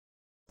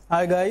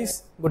Hi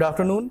guys, good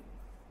afternoon.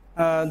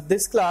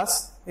 This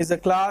class is a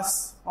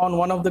class on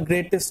one of the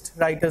greatest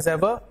writers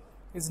ever.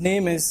 His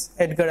name is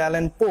Edgar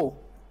Allan Poe.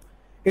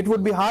 It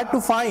would be hard to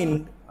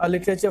find a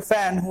literature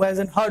fan who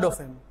hasn't heard of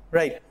him,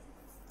 right?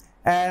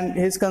 And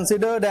he's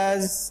considered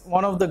as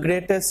one of the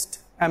greatest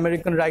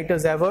American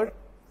writers ever.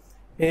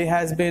 He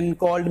has been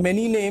called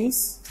many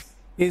names.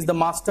 He's the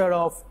master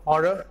of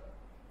horror.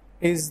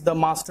 He's the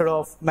master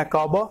of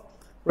macabre,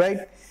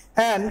 right?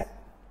 And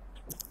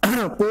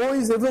Poe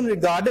is even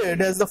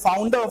regarded as the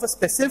founder of a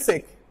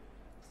specific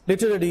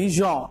literary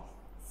genre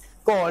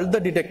called the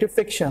detective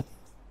fiction,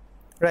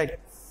 right?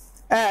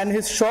 And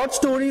his short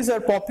stories are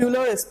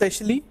popular,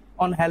 especially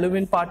on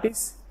Halloween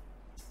parties.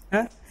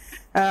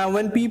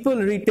 When people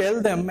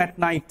retell them at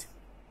night,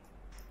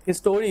 his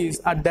stories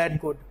are that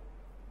good.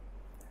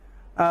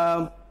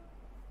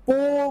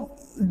 Poe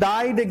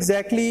died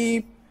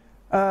exactly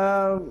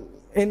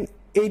in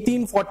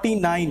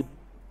 1849,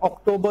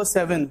 October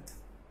 7th.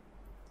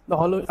 The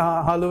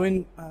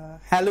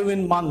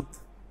Halloween month,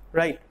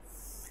 right?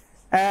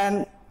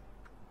 And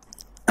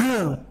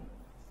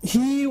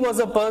he was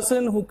a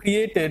person who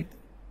created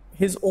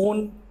his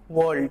own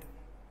world,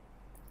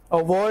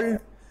 a world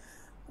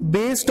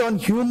based on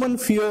human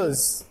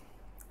fears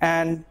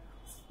and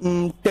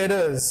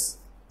terrors.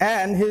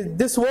 And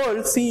this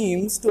world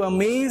seems to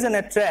amaze and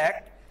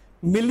attract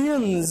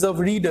millions of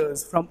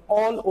readers from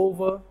all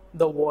over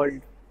the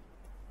world.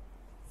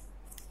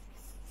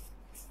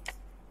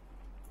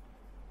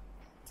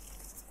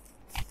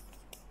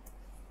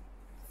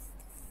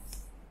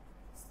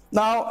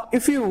 Now,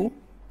 if you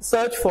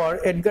search for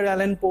Edgar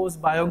Allan Poe's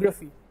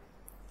biography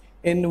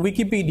in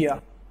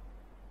Wikipedia,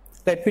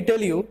 let me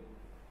tell you,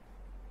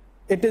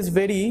 it is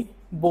very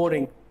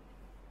boring,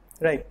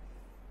 right?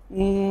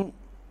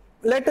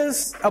 Let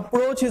us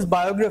approach his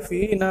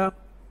biography in a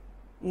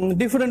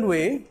different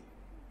way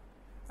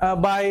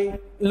by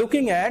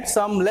looking at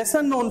some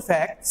lesser known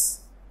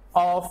facts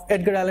of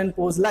Edgar Allan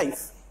Poe's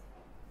life.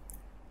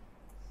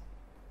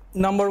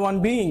 Number one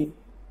being,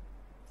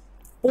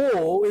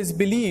 Poe is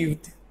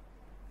believed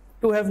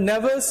to have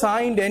never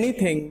signed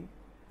anything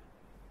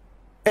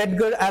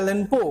Edgar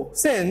Allan Poe,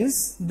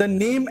 since the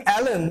name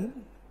Allan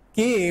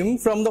came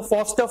from the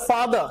foster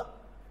father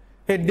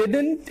he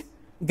didn't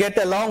get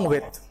along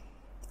with.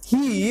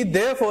 He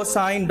therefore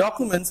signed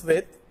documents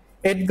with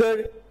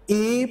Edgar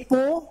A.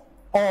 Poe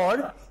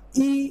or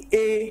E.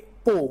 A.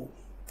 Poe.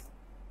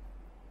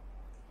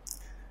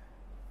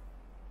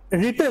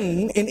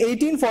 Written in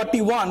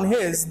 1841,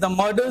 his The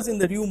Murders in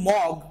the Rue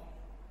Morgue,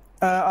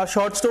 a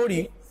short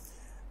story,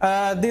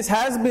 this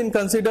has been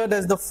considered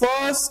as the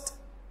first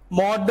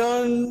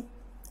modern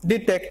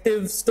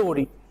detective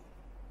story.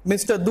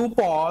 Mr.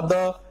 Dupont,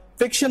 the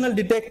fictional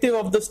detective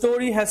of the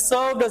story, has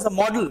served as a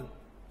model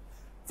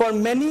for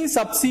many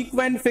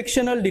subsequent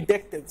fictional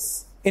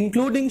detectives,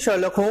 including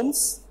Sherlock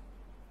Holmes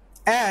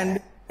and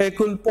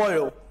Hercule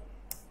Poirot.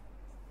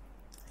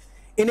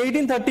 In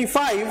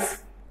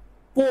 1835,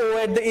 Poe,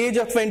 at the age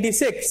of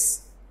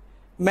 26,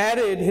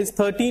 married his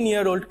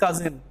 13-year-old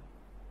cousin,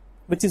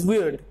 which is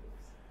weird,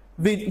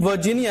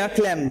 Virginia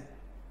Clem.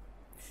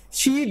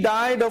 She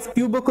died of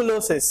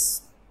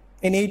tuberculosis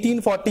in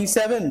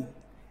 1847,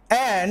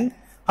 and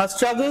her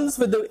struggles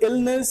with the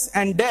illness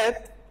and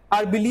death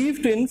are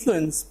believed to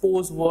influence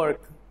Poe's work.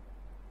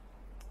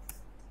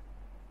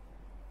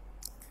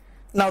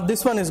 Now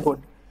this one is good.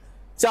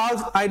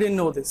 I didn't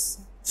know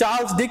this.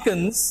 Charles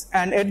Dickens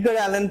and Edgar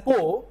Allan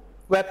Poe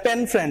were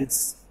pen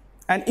friends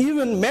and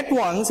even met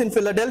once in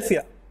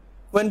Philadelphia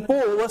when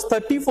Poe was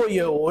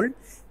 34-year-old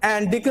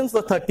and Dickens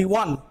was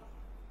 31.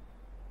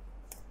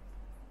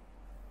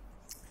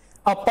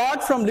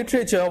 Apart from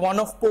literature, one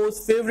of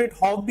Poe's favorite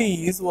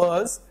hobbies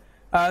was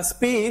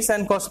space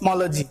and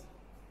cosmology.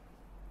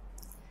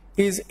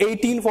 His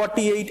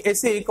 1848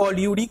 essay called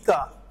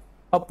Eureka,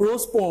 a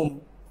prose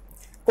poem,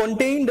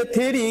 contained a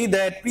theory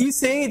that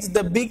presaged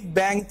the Big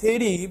Bang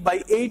Theory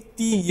by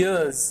 80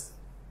 years,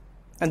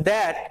 and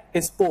that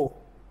is Poe.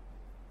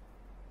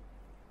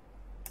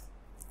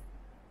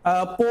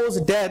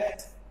 Poe's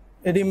death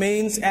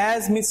remains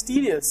as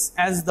mysterious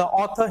as the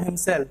author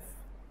himself.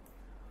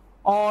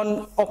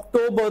 On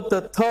October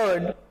the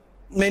 3rd,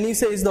 many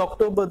say it's the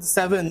October the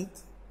 7th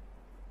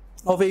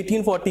of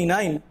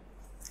 1849,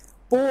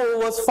 Poe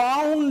was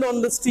found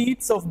on the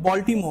streets of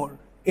Baltimore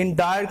in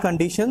dire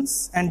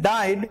conditions and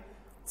died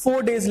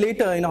 4 days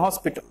later in a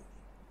hospital.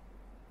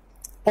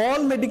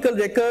 All medical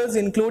records,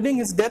 including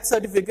his death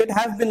certificate,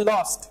 have been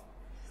lost,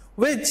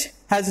 which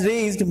has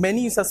raised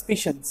many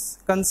suspicions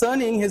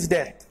concerning his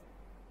death.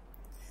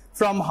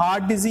 From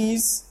heart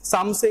disease,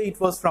 some say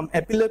it was from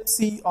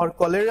epilepsy or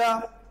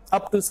cholera,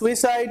 up to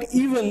suicide,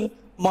 even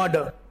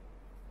murder.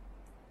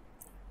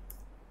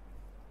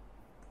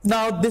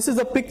 Now this is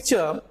a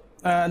picture,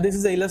 this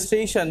is an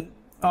illustration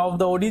of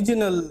the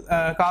original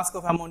cask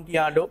of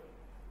Amontillado,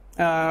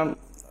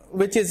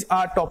 which is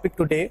our topic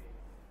today.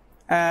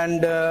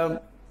 And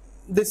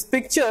this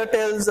picture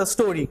tells a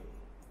story,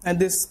 and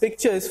this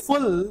picture is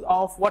full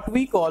of what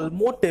we call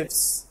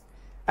motifs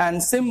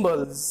and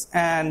symbols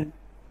and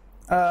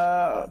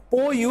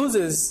Poe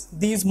uses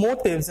these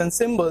motifs and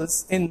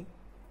symbols in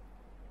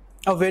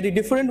a very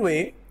different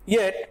way,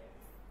 yet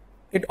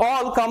it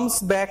all comes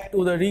back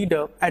to the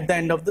reader at the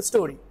end of the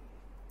story.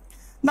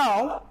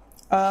 Now,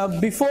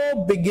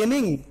 before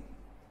beginning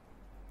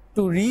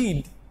to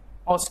read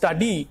or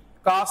study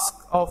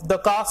the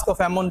Cask of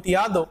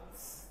Amontillado,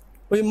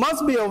 we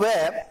must be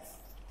aware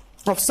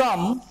of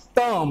some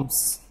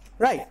terms,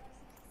 right?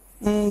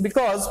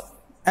 Because,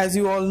 as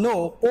you all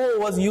know, Poe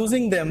was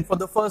using them for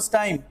the first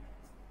time.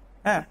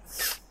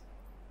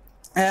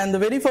 And the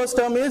very first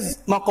term is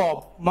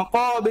macabre.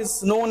 Macabre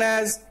is known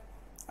as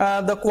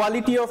the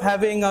quality of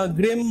having a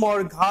grim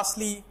or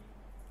ghastly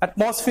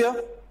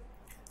atmosphere.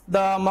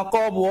 The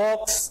macabre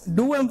works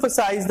do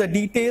emphasize the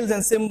details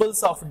and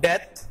symbols of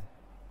death.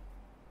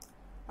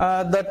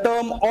 The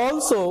term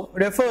also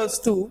refers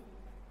to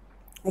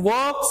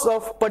works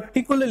of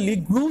particularly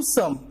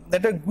gruesome,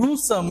 that are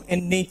gruesome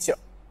in nature.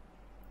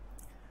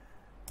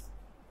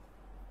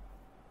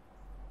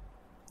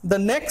 The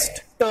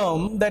next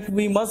term that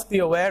we must be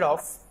aware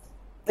of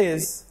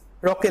is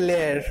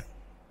roquelaire.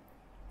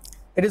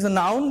 It is a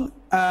noun.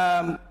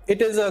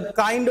 It is a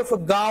kind of a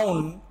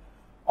gown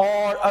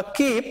or a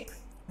cape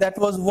that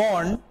was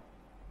worn,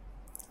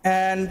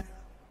 and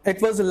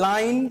it was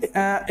lined,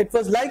 it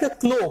was like a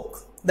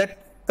cloak that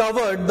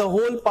covered the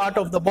whole part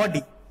of the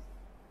body.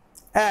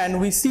 And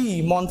we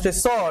see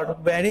Montresor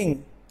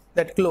wearing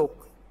that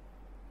cloak.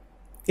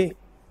 Okay.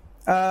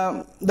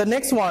 The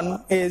next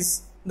one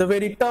is the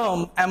very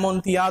term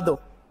Amontillado.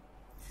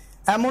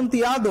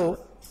 Amontillado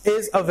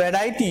is a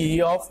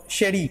variety of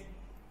sherry,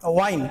 a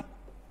wine,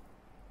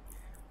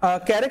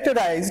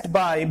 characterized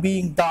by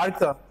being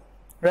darker,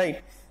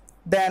 right,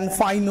 than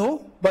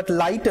Fino, but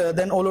lighter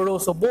than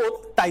Oloroso,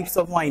 both types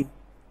of wine.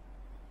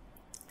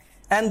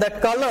 And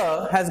that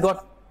color has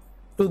got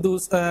to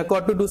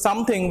do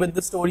something with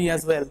the story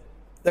as well.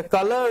 The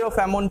color of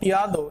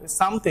Amontillado is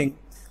something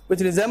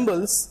which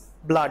resembles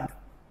blood,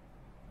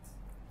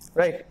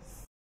 right?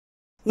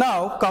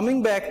 Now,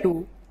 coming back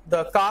to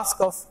the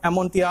Cask of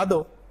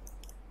Amontillado,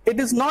 it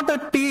is not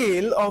a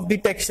tale of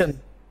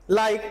detection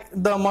like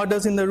the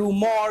Murders in the Rue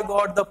Morgue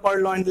or the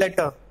Purloined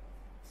Letter.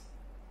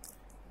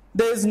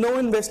 There is no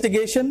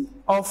investigation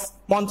of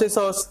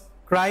Montresor's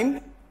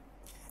crime,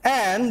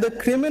 and the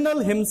criminal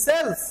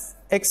himself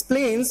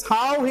explains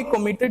how he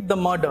committed the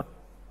murder.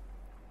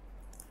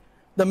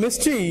 The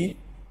mystery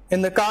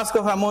in the Cask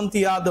of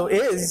Amontillado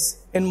is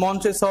in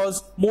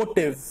Montresor's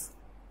motive.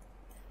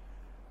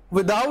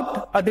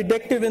 Without a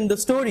detective in the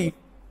story,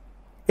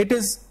 it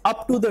is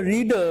up to the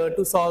reader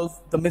to solve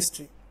the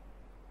mystery.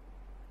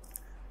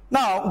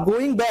 Now,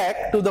 going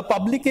back to the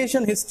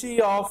publication history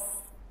of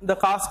the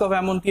Cask of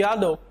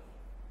Amontillado,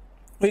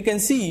 we can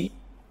see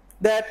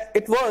that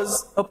it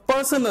was a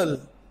personal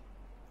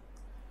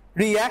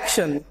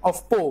reaction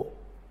of Poe,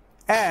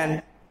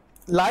 and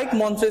like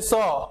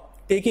Montresor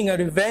taking a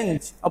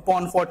revenge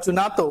upon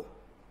Fortunato,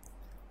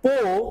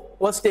 Poe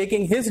was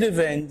taking his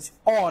revenge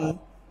on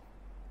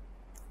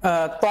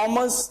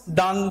Thomas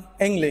Dunn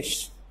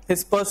English,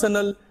 his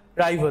personal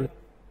rival.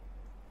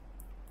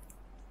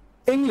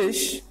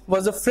 English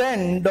was a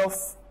friend of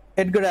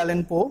Edgar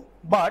Allan Poe,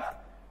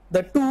 but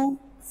the two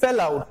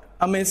fell out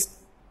amidst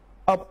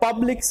a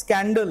public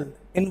scandal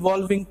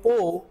involving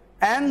Poe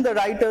and the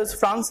writers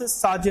Francis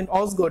Sargent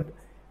Osgood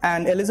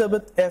and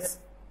Elizabeth F.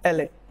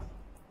 Elliot.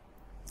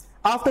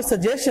 After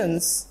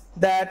suggestions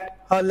that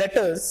her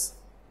letters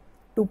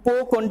to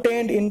Poe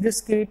contained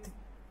indiscreet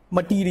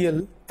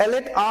material,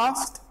 Elliot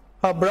asked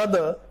her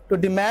brother to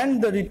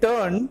demand the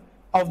return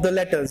of the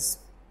letters,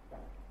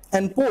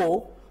 and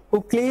Poe,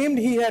 who claimed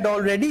he had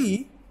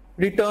already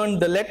returned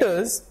the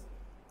letters,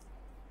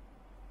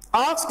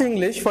 asked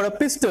English for a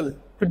pistol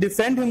to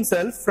defend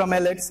himself from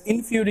Elliot's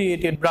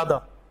infuriated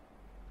brother.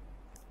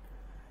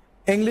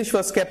 English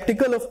was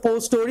skeptical of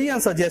Poe's story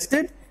and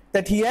suggested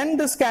that he end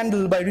the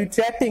scandal by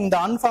retracting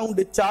the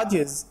unfounded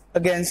charges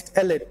against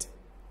Elliot.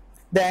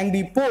 The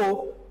angry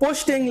Poe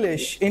pushed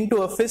English into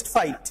a fist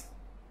fight,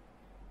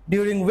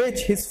 during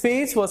which his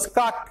face was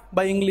cut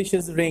by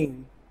English's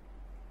ring.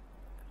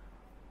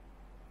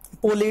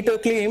 Poe later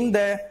claimed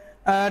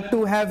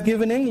to have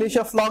given English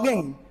a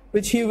flogging,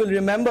 which he will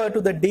remember to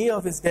the day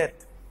of his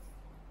death,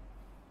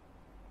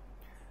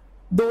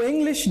 though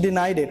English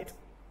denied it.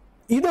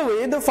 Either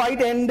way, the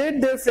fight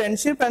ended their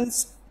friendship and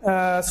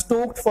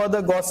stoked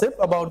further gossip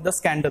about the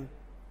scandal.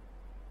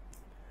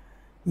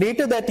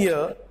 Later that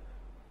year,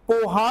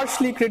 Poe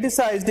harshly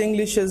criticized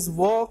English's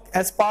work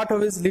as part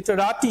of his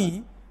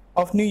Literati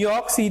of New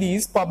York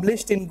series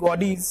published in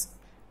Godey's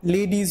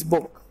Lady's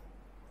Book,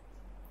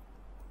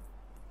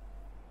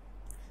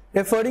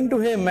 referring to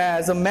him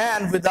as a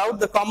man without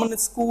the common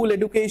school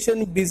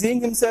education,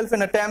 busying himself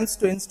in attempts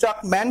to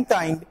instruct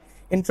mankind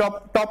in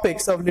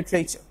topics of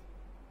literature.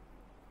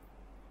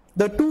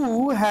 The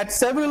two had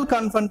several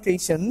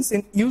confrontations,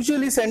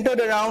 usually centered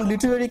around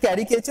literary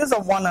caricatures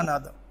of one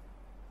another.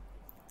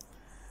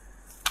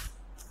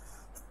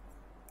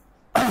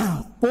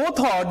 Poe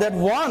thought that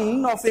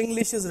one of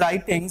English's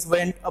writings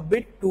went a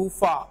bit too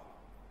far,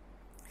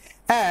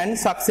 and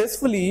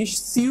successfully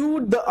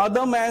sued the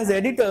other man's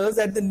editors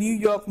at the New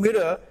York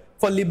Mirror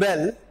for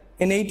libel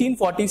in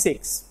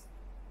 1846.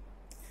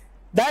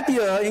 That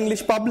year,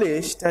 English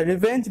published a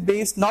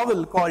revenge-based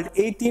novel called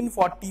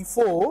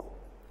 1844,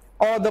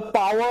 or The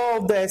Power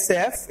of the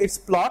SF. Its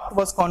plot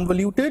was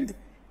convoluted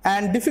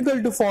and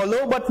difficult to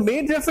follow, but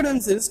made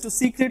references to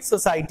secret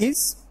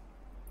societies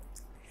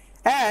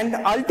and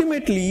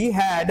ultimately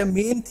had a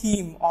main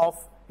theme of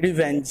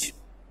revenge.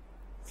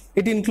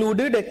 It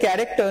included a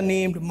character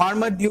named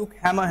Marmaduke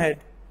Hammerhead,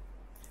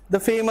 the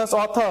famous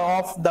author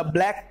of The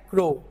Black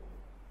Crow,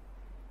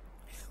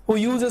 who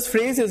uses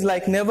phrases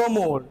like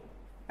nevermore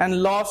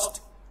and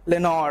lost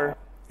Lenore,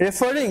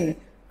 referring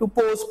to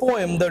Poe's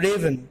poem The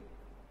Raven.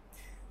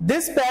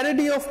 This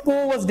parody of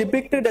Poe was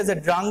depicted as a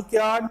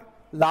drunkard,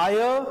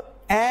 liar,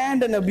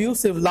 and an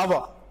abusive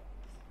lover.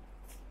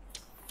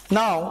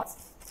 Now,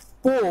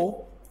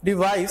 Poe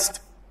devised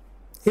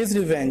his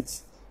revenge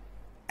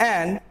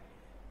and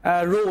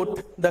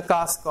wrote The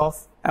Cask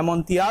of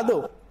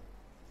Amontillado.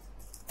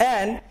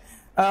 And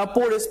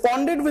Poe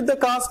responded with The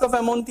Cask of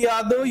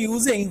Amontillado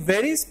using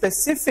very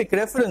specific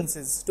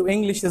references to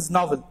English's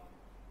novel.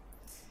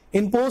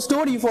 In Poe's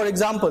story, for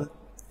example,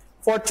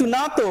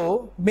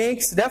 Fortunato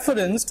makes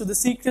reference to the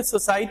secret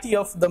society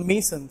of the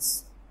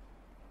Masons,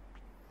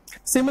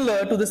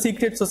 similar to the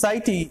secret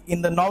society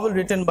in the novel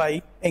written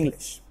by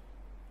English,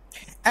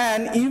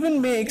 and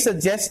even makes a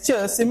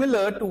gesture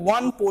similar to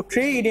one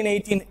portrayed in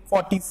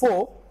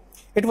 1844.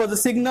 It was a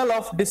signal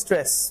of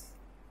distress.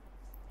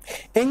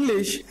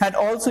 English had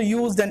also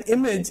used an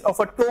image of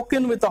a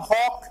token with a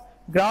hawk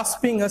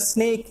grasping a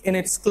snake in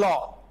its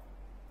claw,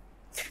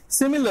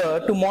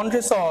 similar to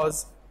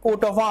Montresor's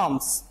coat of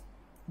arms,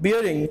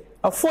 bearing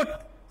a foot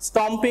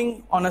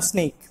stomping on a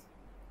snake.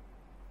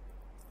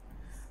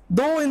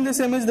 Though in this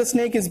image the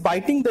snake is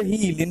biting the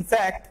heel, in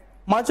fact,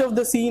 much of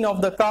the scene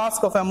of The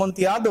Cask of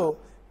Amontillado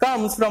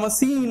comes from a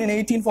scene in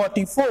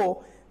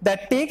 1844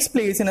 that takes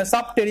place in a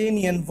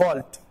subterranean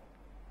vault.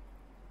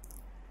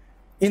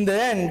 In the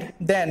end,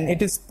 then,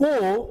 it is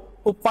Poe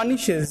who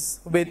punishes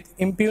with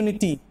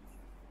impunity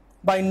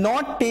by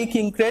not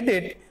taking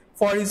credit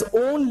for his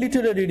own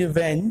literary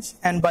revenge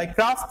and by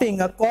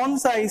crafting a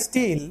concise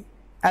tale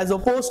as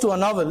opposed to a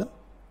novel,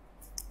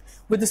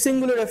 with a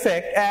singular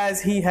effect,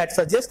 as he had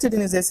suggested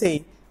in his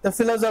essay, The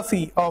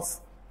Philosophy of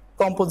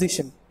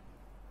Composition.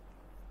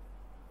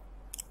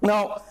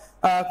 Now,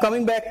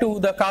 coming back to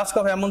The Cask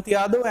of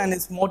Amontillado and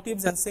its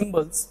motives and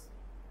symbols,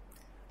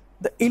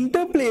 the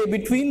interplay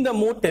between the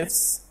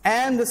motifs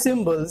and the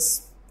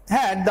symbols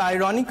had the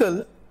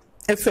ironical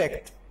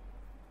effect,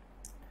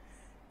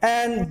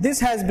 and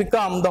this has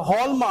become the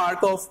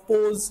hallmark of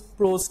Poe's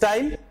prose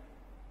style,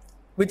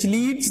 which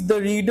leads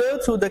the reader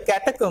through the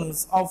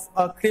catacombs of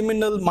a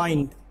criminal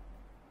mind.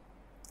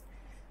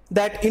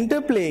 That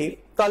interplay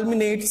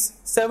culminates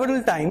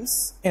several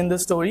times in the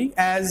story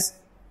as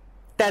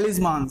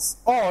talismans,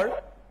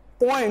 or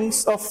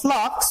points of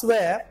flux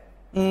where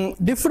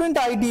different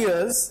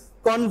ideas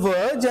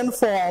converge and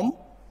form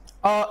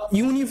a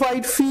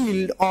unified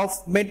field of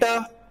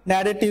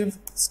meta-narrative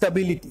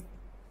stability.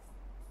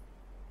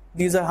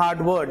 These are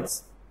hard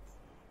words.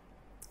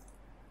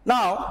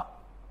 Now,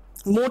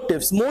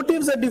 motives.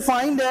 Motives are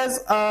defined as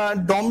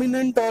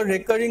dominant or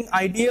recurring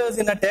ideas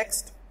in a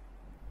text.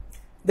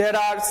 There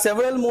are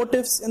several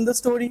motives in the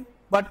story,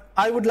 but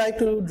I would like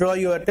to draw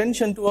your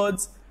attention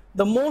towards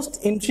the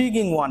most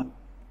intriguing one,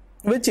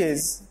 which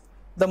is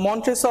the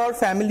Montresor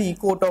family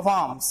coat of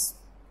arms.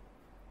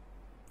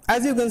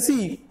 As you can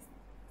see,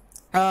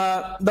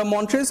 the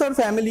Montresor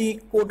family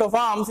coat of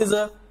arms is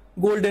a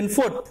golden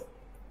foot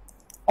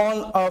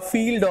on a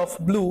field of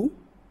blue,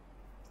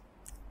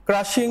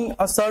 crushing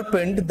a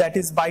serpent that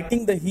is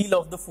biting the heel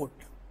of the foot.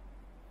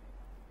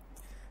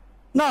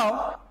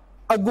 Now,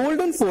 a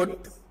golden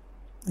foot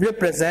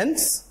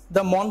represents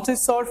the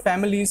Montresor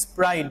family's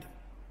pride,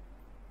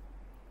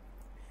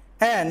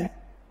 and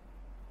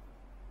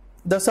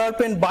the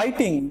serpent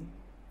biting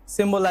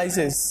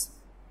symbolizes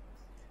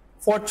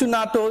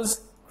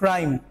Fortunato's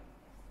crime,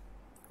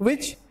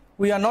 which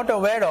we are not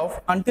aware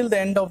of until the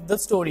end of the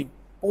story.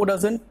 Poe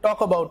doesn't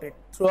talk about it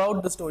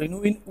throughout the story.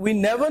 We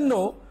never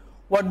know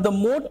what the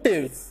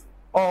motive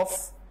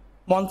of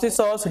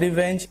Montresor's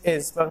revenge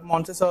is, what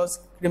Montresor's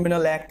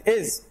criminal act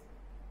is.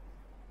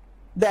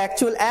 The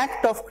actual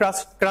act of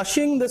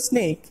crushing the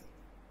snake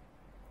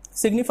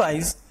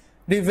signifies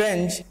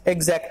revenge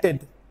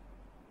exacted.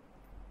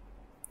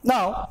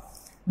 Now,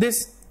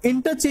 this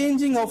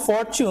interchanging of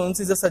fortunes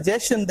is a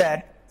suggestion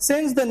that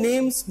since the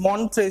names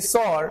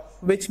Montresor,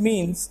 which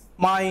means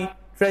my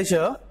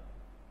treasure,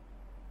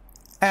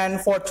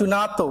 and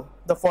Fortunato,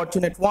 the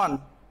fortunate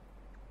one,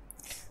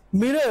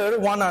 mirror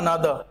one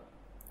another.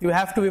 You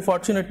have to be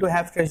fortunate to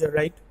have treasure,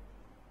 right?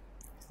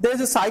 There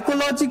is a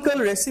psychological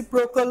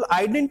reciprocal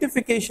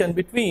identification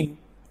between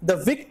the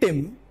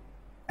victim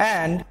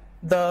and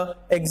the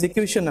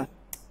executioner.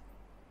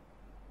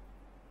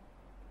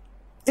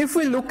 If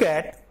we look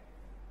at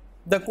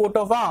the coat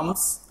of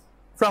arms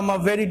from a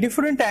very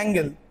different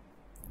angle,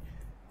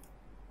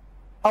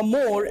 a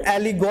more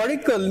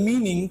allegorical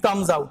meaning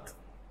comes out.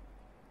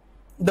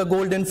 The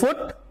golden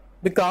foot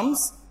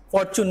becomes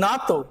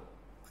Fortunato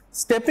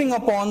stepping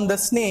upon the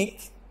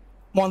snake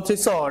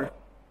Montresor.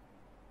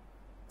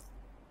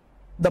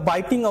 The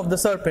biting of the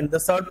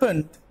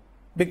serpent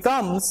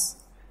becomes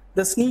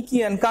the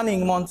sneaky and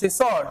cunning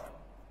Montresor.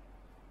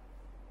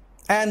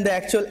 And the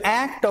actual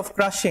act of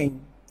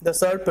crushing the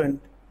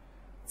serpent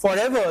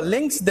forever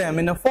links them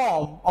in a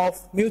form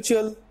of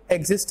mutual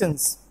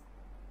existence.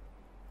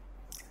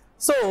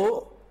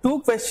 So,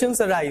 two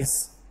questions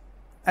arise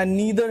and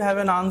neither have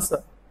an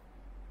answer.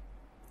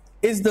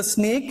 Is the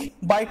snake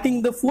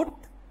biting the foot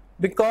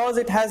because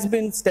it has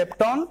been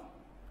stepped on?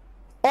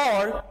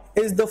 Or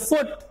is the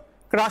foot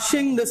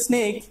crushing the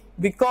snake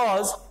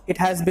because it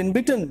has been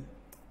bitten?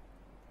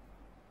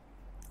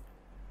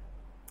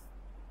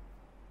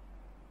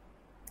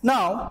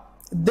 Now,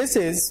 this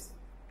is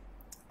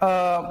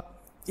an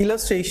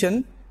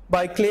illustration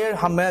by Claire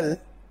Hamel,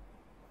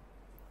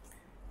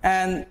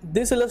 and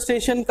this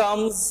illustration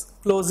comes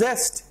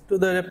closest to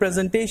the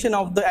representation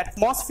of the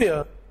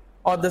atmosphere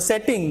or the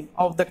setting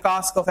of the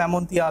cask of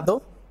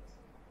Amontillado.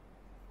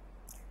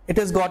 It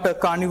has got a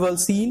carnival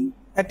scene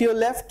at your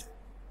left.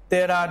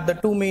 There are the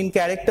two main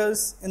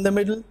characters in the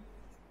middle,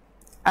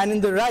 and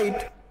in the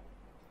right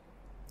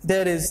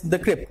there is the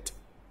crypt.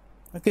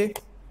 Okay.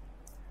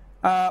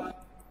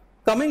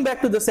 Coming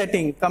to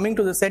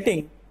the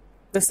setting,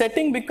 the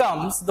setting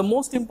becomes the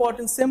most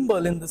important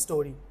symbol in the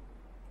story.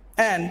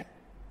 And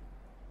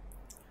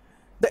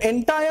the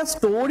entire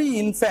story,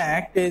 in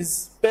fact,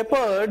 is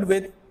peppered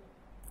with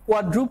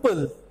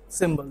quadruple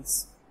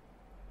symbols.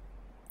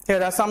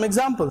 Here are some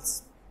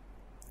examples.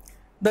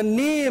 The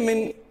name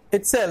in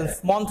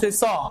itself,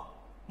 Montresor.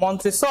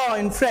 Montresor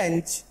in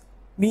French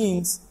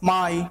means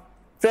my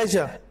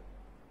treasure.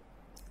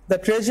 The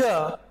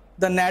treasure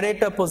the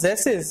narrator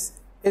possesses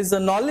is the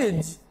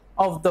knowledge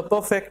of the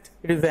perfect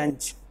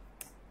revenge.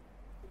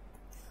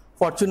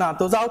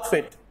 Fortunato's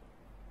outfit.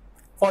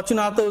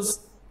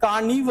 Fortunato's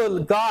carnival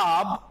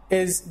garb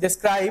is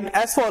described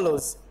as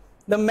follows.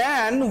 The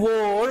man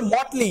wore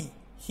motley.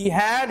 He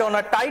had on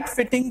a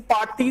tight-fitting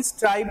party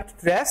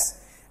striped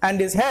dress, and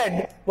his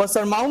head was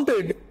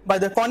surmounted by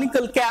the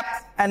conical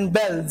cap and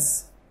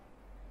bells.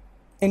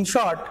 In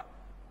short,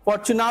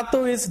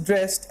 Fortunato is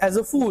dressed as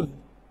a fool,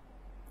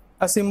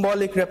 a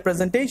symbolic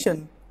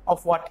representation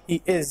of what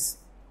he is.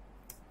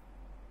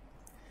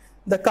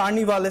 The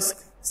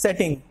carnivalesque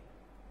setting.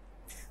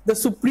 The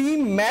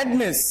supreme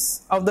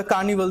madness of the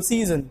carnival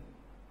season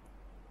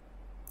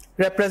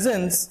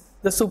represents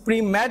the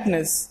supreme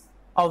madness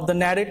of the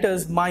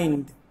narrator's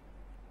mind.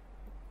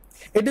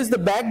 It is the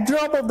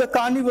backdrop of the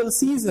carnival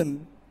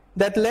season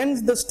that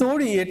lends the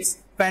story its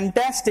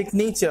fantastic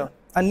nature,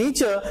 a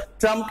nature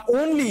trumped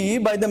only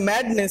by the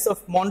madness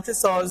of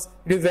Montresor's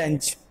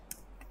revenge.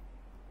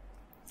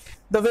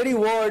 The very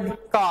word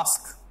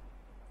cask.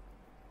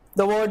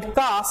 The word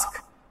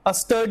cask, a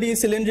sturdy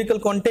cylindrical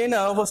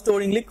container for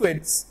storing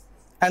liquids,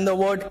 and the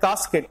word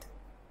casket,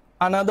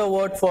 another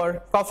word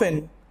for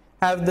coffin,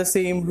 have the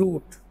same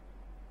root.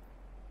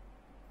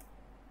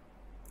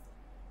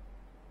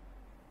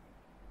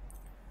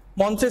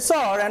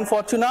 Montresor and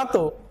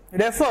Fortunato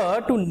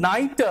refer to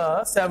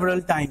nitre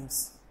several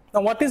times.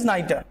 Now, what is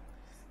nitre?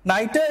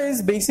 Nitre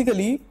is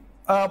basically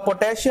a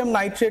potassium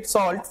nitrate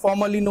salt,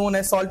 formerly known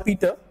as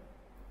saltpeter.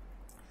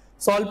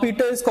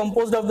 Saltpeter is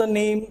composed of the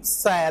name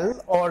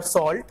sal or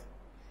salt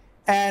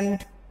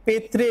and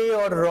petre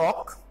or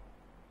rock,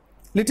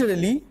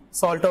 literally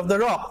salt of the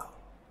rock.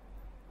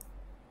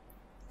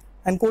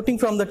 And quoting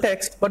from the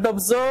text, but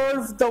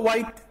observe the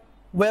white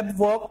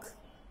webwork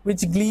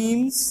which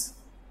gleams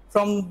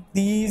from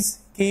these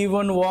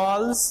caven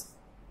walls.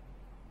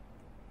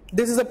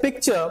 This is a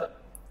picture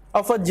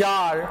of a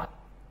jar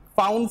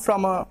found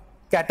from a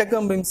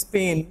catacomb in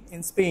Spain.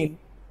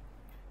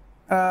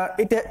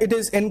 It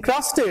is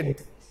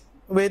encrusted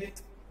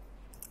with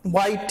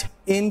white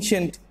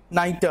ancient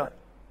nitre,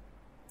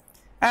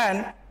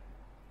 and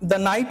the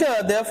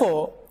nitre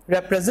therefore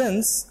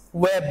represents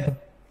web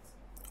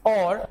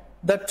or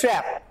the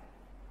trap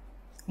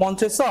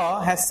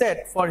Montresor has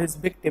set for his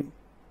victim.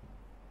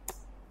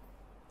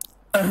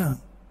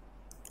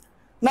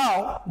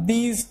 Now,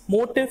 these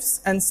motifs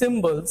and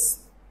symbols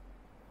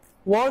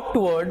work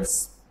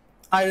towards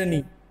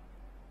irony,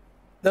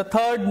 the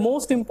third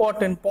most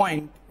important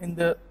point in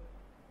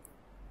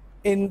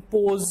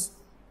Poe's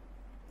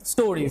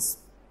stories.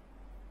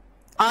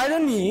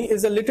 Irony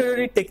is a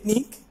literary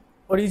technique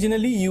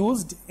originally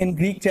used in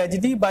Greek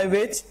tragedy by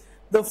which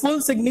the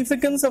full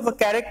significance of a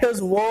character's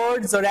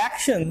words or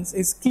actions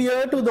is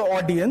clear to the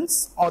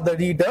audience or the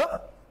reader,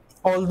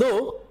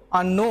 although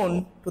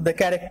unknown to the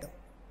character.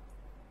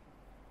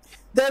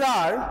 There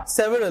are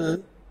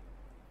several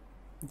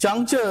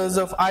junctures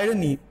of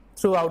irony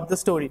throughout the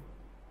story.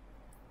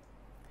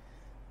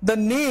 The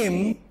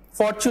name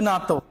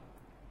Fortunato.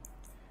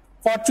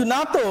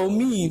 Fortunato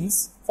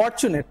means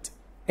fortunate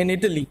in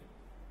Italy,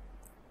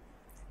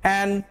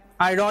 an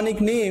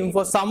ironic name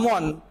for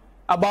someone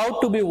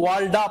about to be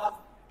walled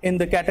up in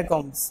the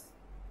catacombs.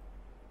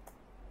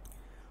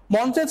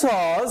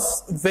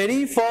 Montessor's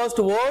very first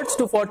words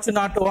to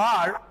Fortunato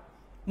are,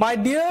 "My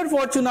dear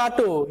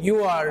Fortunato,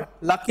 you are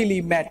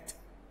luckily met."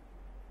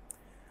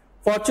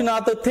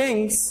 Fortunato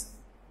thinks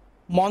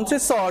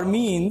Montessor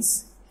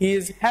means he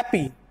is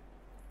happy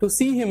to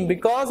see him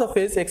because of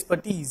his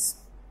expertise.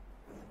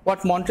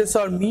 What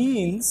Montessor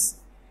means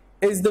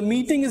is the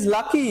meeting is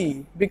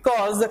lucky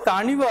because the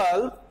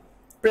carnival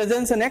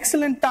presents an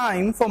excellent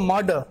time for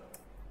murder.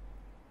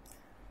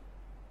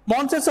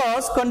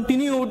 Montessor's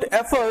continued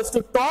efforts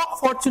to talk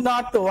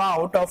Fortunato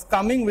out of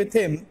coming with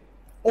him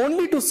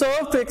only to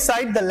serve to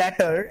excite the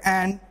latter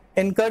and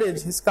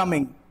encourage his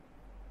coming.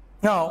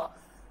 Now,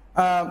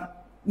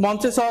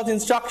 Montessor's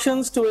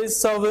instructions to his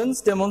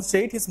servants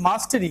demonstrate his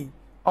mastery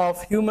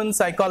of human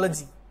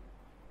psychology.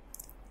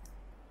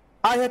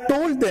 "I had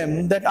told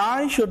them that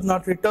I should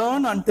not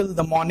return until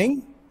the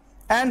morning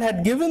and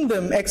had given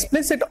them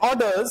explicit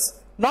orders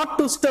not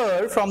to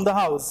stir from the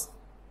house."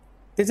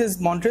 This is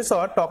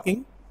Montessor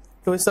talking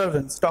to his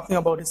servants, talking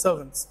about his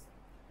servants.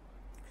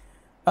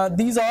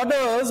 "These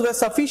orders were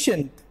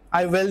sufficient,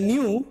 I well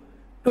knew,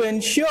 to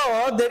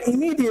ensure their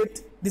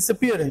immediate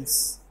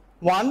disappearance,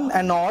 one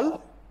and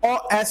all,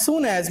 or as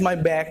soon as my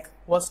back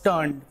was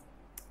turned."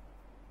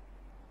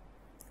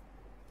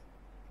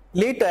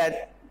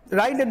 Later,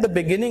 right at the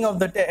beginning of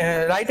the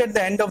right at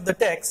the end of the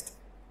text,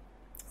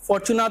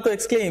 Fortunato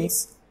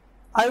exclaims,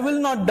 "I will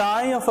not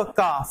die of a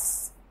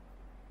cough."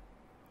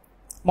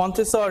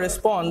 Montessor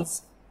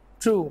responds,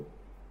 "True."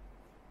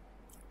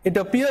 It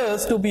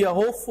appears to be a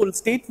hopeful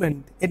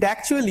statement. It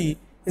actually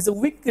is a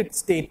wicked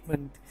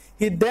statement.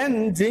 He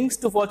then drinks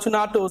to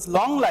Fortunato's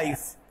long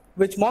life,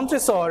 which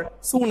Montessor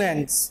soon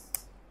ends.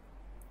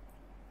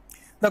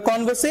 The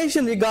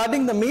conversation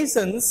regarding the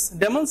Masons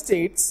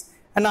demonstrates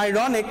an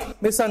ironic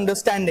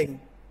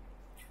misunderstanding.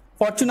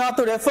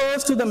 Fortunato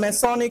refers to the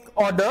Masonic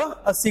order,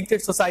 a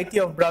secret society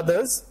of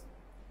brothers.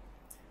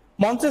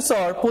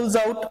 Montessor pulls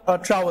out a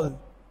trowel,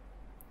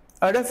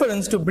 a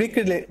reference to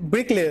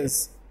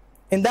bricklayers.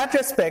 In that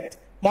respect,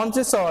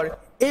 Montessor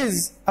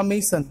is a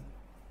Mason.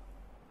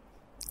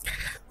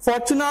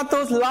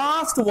 Fortunato's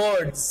last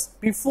words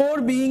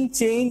before being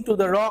chained to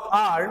the rock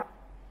are,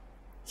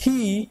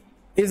 "He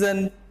is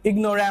an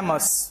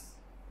ignoramus."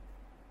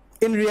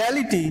 In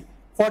reality,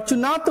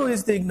 Fortunato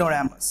is the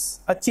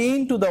ignoramus, a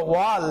chain to the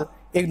wall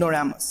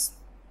ignoramus.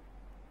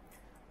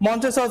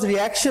 Montessor's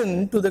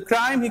reaction to the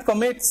crime he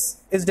commits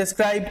is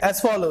described as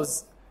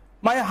follows: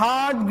 "My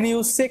heart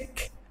grew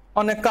sick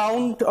on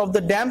account of the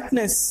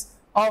dampness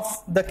of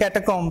the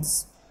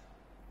catacombs."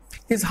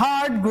 His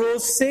heart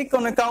grows sick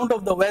on account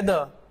of the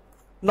weather,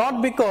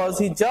 not because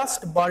he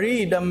just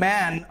buried a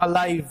man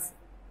alive.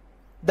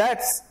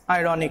 That's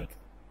ironic.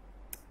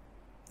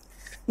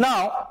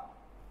 Now,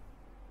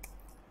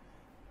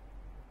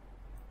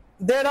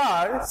 there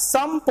are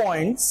some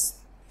points,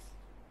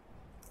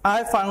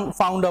 I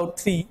found out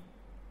 3,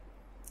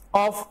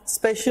 of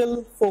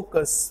special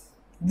focus.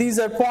 These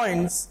are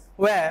points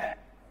where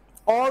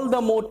all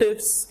the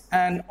motifs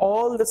and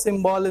all the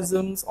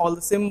symbolisms, all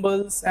the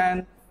symbols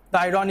and the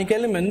ironic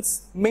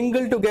elements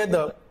mingle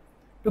together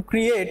to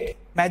create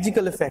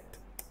magical effect.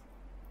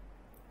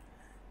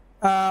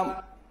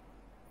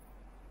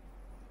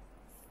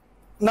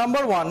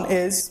 Number 1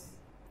 is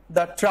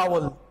the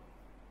trowel,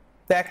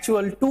 the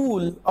actual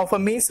tool of a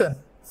mason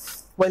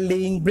while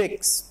laying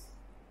bricks.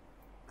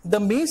 The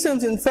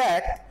Masons, in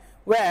fact,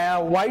 were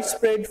a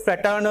widespread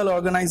fraternal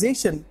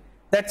organization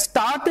that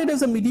started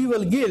as a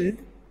medieval guild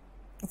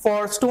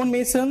for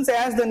stonemasons,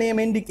 as the name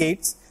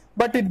indicates,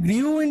 but it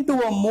grew into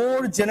a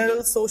more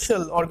general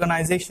social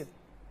organization.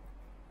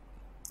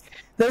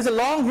 There is a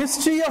long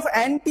history of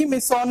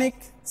anti-Masonic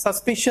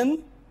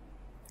suspicion,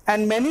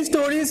 and many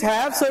stories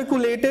have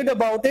circulated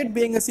about it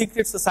being a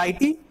secret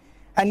society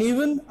and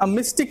even a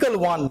mystical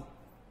one.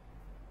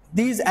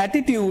 These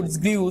attitudes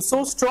grew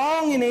so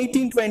strong in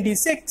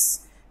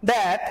 1826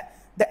 that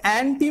the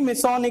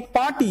anti-Masonic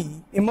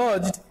party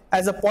emerged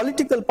as a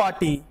political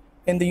party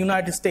in the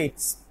United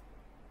States.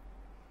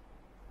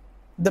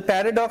 The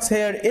paradox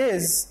here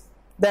is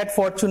that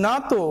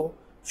Fortunato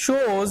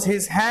shows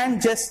his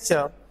hand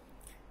gesture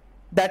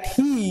that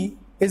he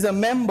is a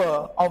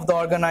member of the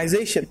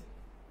organization.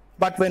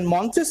 But when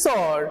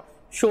Montessor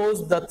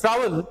shows the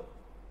trowel,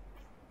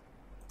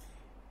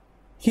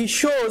 he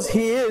shows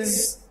he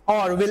is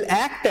or will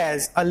act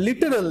as a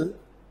literal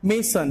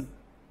Mason.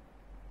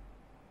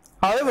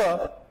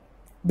 However,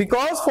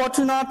 because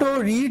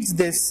Fortunato reads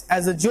this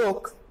as a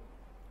joke,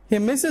 he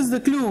misses the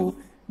clue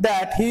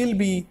that he will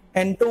be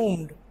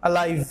entombed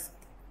alive.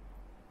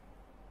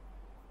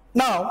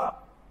 Now,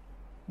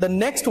 the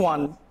next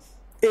one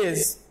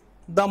is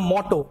the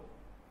motto.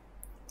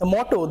 The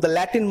motto, the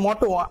Latin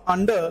motto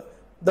under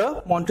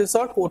the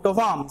Montessor coat of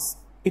arms.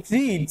 It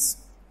reads,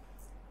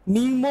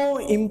 "Nemo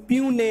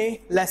impune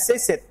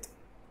lacessit."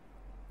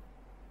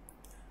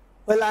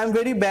 Well, I am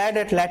very bad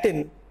at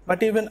Latin,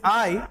 but even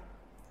I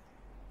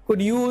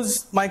could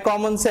use my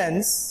common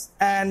sense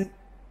and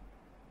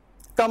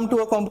come to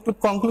a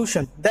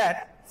conclusion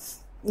that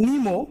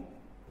Nemo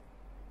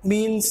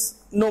means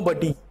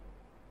nobody.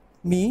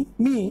 me,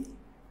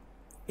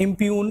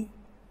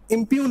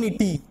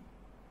 impunity,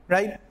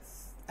 right?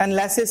 And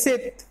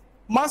lacerate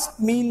must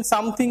mean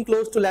something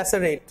close to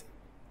lacerate.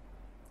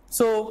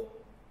 So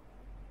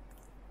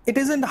it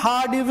isn't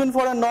hard even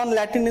for a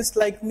non-Latinist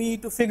like me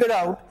to figure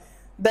out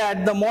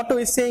that the motto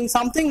is saying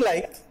something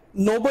like,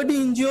 nobody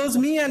injures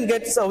me and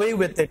gets away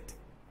with it.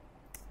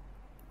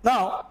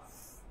 Now,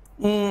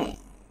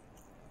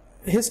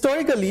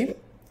 historically,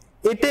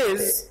 it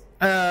is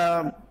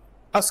a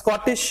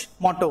Scottish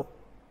motto.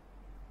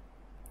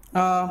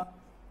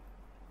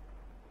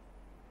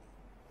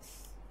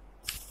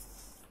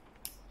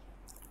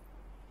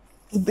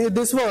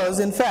 This was,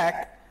 in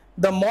fact,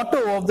 the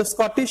motto of the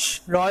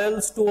Scottish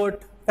Royal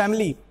Stuart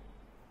family,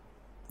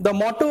 the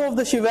motto of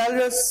the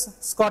chivalrous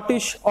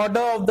Scottish Order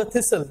of the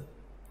Thistle,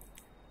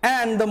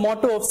 and the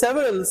motto of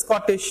several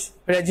Scottish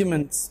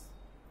regiments.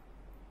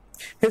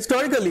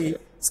 Historically,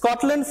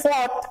 Scotland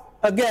fought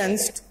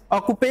against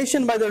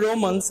occupation by the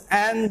Romans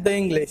and the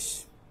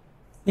English.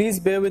 Please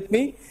bear with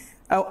me.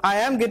 I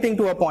am getting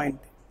to a point.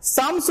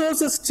 Some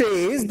sources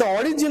trace the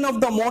origin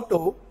of the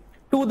motto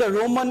to the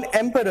Roman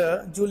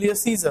Emperor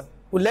Julius Caesar,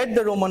 who led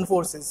the Roman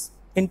forces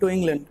into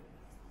England,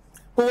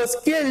 who was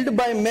killed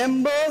by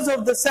members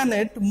of the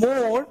Senate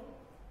more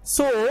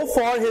so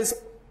for his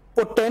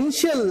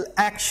potential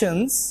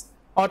actions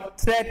or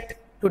threat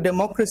to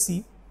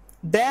democracy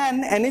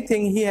than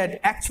anything he had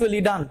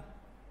actually done.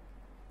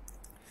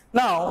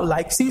 Now,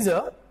 like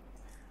Caesar,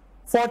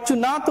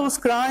 Fortunato's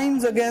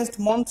crimes against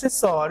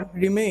Montresor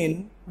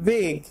remain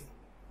vague.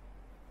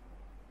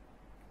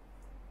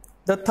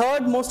 The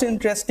third most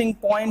interesting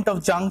point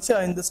of juncture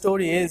in the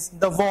story is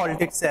the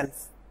vault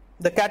itself,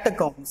 the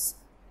catacombs.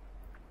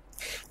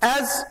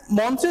 As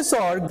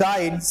Montresor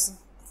guides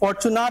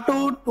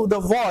Fortunato to the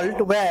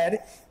vault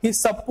where he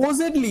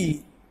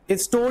supposedly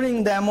is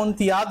storing the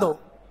Amontillado,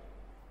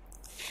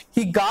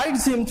 he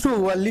guides him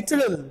through a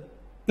literal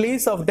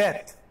place of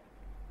death.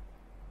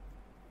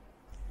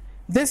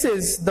 This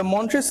is the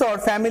Montresor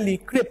family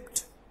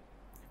crypt,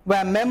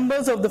 where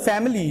members of the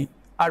family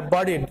are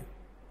buried.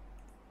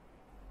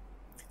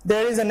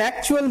 There is an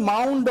actual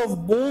mound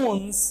of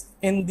bones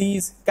in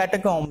these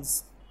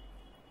catacombs.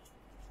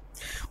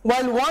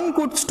 While one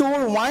could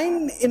store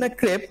wine in a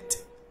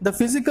crypt, the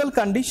physical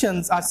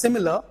conditions are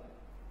similar.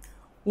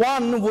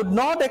 One would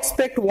not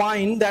expect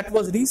wine that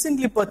was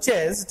recently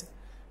purchased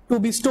to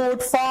be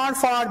stored far,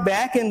 far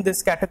back in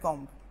this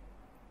catacomb.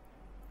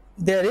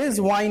 There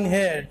is wine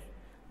here,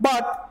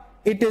 but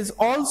it is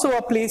also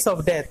a place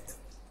of death,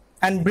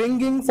 and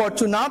bringing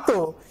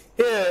Fortunato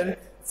here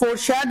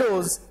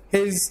foreshadows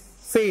his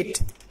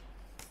fate.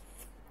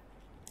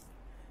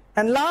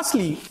 And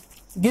lastly,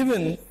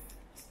 given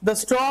the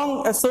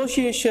strong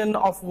association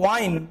of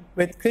wine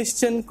with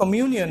Christian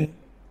communion,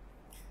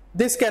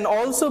 this can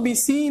also be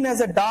seen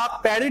as a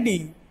dark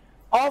parody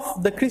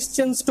of the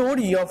Christian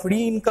story of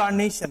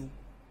reincarnation.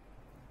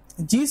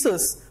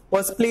 Jesus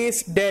was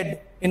placed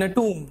dead in a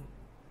tomb,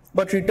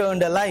 but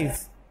returned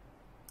alive.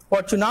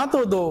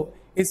 Fortunato, though,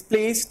 is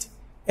placed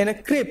in a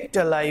crypt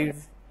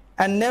alive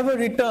and never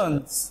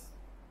returns,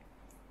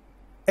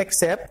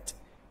 except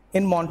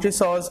in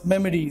Montresor's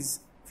memories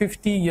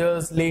 50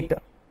 years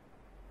later,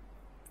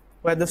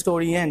 where the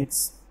story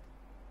ends.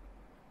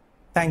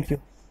 Thank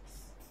you.